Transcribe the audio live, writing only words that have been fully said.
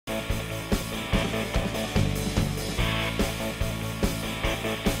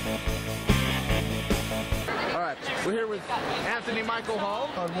here with Anthony Michael Hall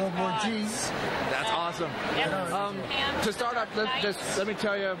on World War G. That's awesome. To start off, let me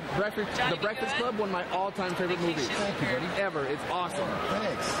tell you, The Breakfast Club, one of my all-time favorite movies. Thank you, buddy. Ever. It's awesome.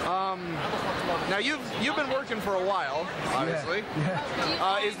 Thanks. Now you've been working for a while, obviously.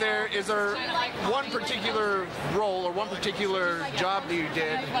 Yeah. Is there one particular role or one particular job that you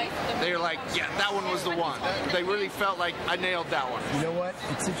did that you're like, yeah, that one was the one? They really felt like I nailed that one. You know what?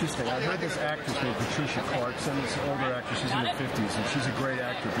 It's interesting. I heard this actress named Patricia Clarkson. This older actress. She's in her 50s, and she's a great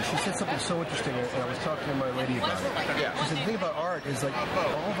actor. But she said something so interesting, and I was talking to my lady about it. Yeah. She said the thing about art is like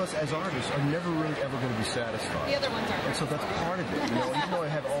all of us as artists are never really ever going to be satisfied. The other ones are. And so that's part of it. You know, even though I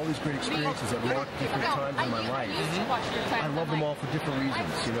have all these great experiences at different times in my life, I love them all for different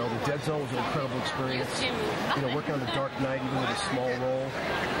reasons. You know, The Dead Zone was an incredible experience. You know, working on The Dark Knight, even with a small role,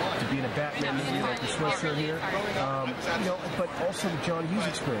 to be in a Batman movie like the Swisher here. You know, but also the John Hughes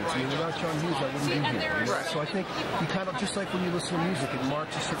experience. I mean, without John Hughes, I wouldn't be here. You know? So I think you kind of, just like when you listen to music, it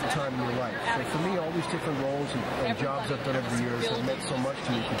marks a certain time in your life. So for me, all these different roles and jobs I've done over the years have meant so much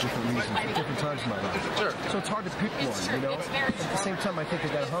to me for different reasons, for different times in my life. Sure. So it's hard to pick one, you know? At the same time, I think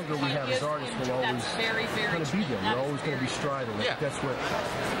that hunger we have as artists will always kind of be there. We're always going to be striving. I think that's what,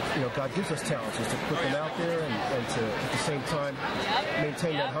 you know, God gives us talents, is to put them out there and to, at the same time,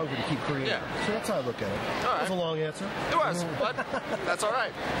 maintain that hunger to keep creating. So that's how I look at it. All right. That was a long answer. It was, but that's all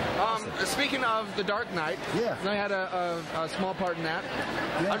right. Speaking of The Dark Knight, I had a small part in that.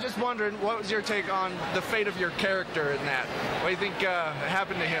 I was just wondering, what was your take on the fate of your character in that? What do you think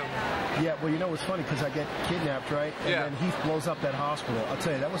happened to him? Yeah, well, you know, it's funny because I get kidnapped, right? And then Heath blows up that hospital. I'll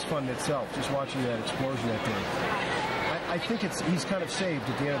tell you, that was fun in itself, just watching that explosion that day. I think he's kind of saved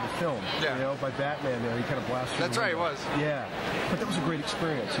at the end of the film, you know, by Batman there. He kind of blasted. That's right, it was. Yeah, but that was a great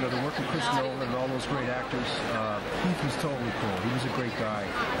experience, you know, to work with Chris Nolan and all those great actors. Heath was totally cool. He was a great guy,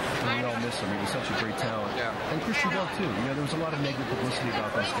 and we all miss him. He was such a great talent. Yeah. And Christian Bale too. You know, there was a lot of negative publicity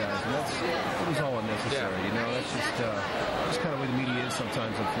about those guys, and it was all unnecessary. You know, that's just kind of the way the media is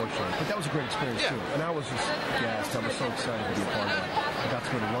sometimes, unfortunately. But that was a great experience too, and I was just gassed. I was so excited to be a part of it. I got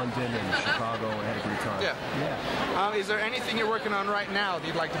to go to London and Chicago and had a great time. Yeah. Is there anything you're working on right now that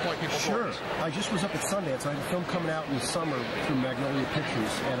you'd like to point people towards? Sure. I just was up at Sundance. I have a film coming out in the summer through Magnolia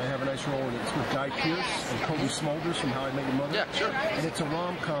Pictures, and I have a nice role in it. It's with Guy Pearce and Cody Smulders from How I Met Your Mother. Yeah, sure. And it's a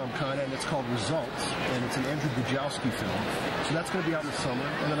rom-com kind of, and it's called Results, and it's an Andrew Bujalski film. So that's going to be out in the summer.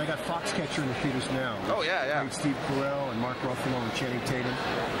 And then I got Foxcatcher in the theaters now. Oh, yeah. With Steve Carell and Mark Ruffalo and Channing Tatum.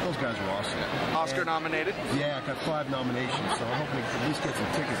 Those guys are awesome. Oscar nominated? Yeah, I got 5 nominations, so I'm hoping to at least get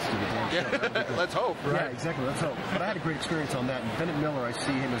some tickets to the damn show. Let's hope. Right. Yeah, exactly. Let's hope. But I had a great experience on that. And Bennett Miller, I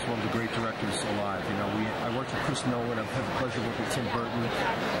see him as one of the great directors alive. You know, I worked with Chris Nolan. I've had the pleasure of working with Tim Burton.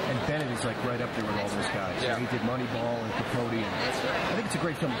 And Bennett is like right up there with all those guys. Yeah. He did Moneyball and Capote. And I think it's a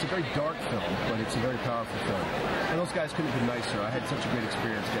great film. It's a very dark film, but it's a very powerful film. And those guys couldn't have been nicer. I had such a great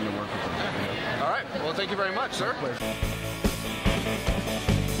experience getting to work with them. You know? All right. Well, thank you very much, sir.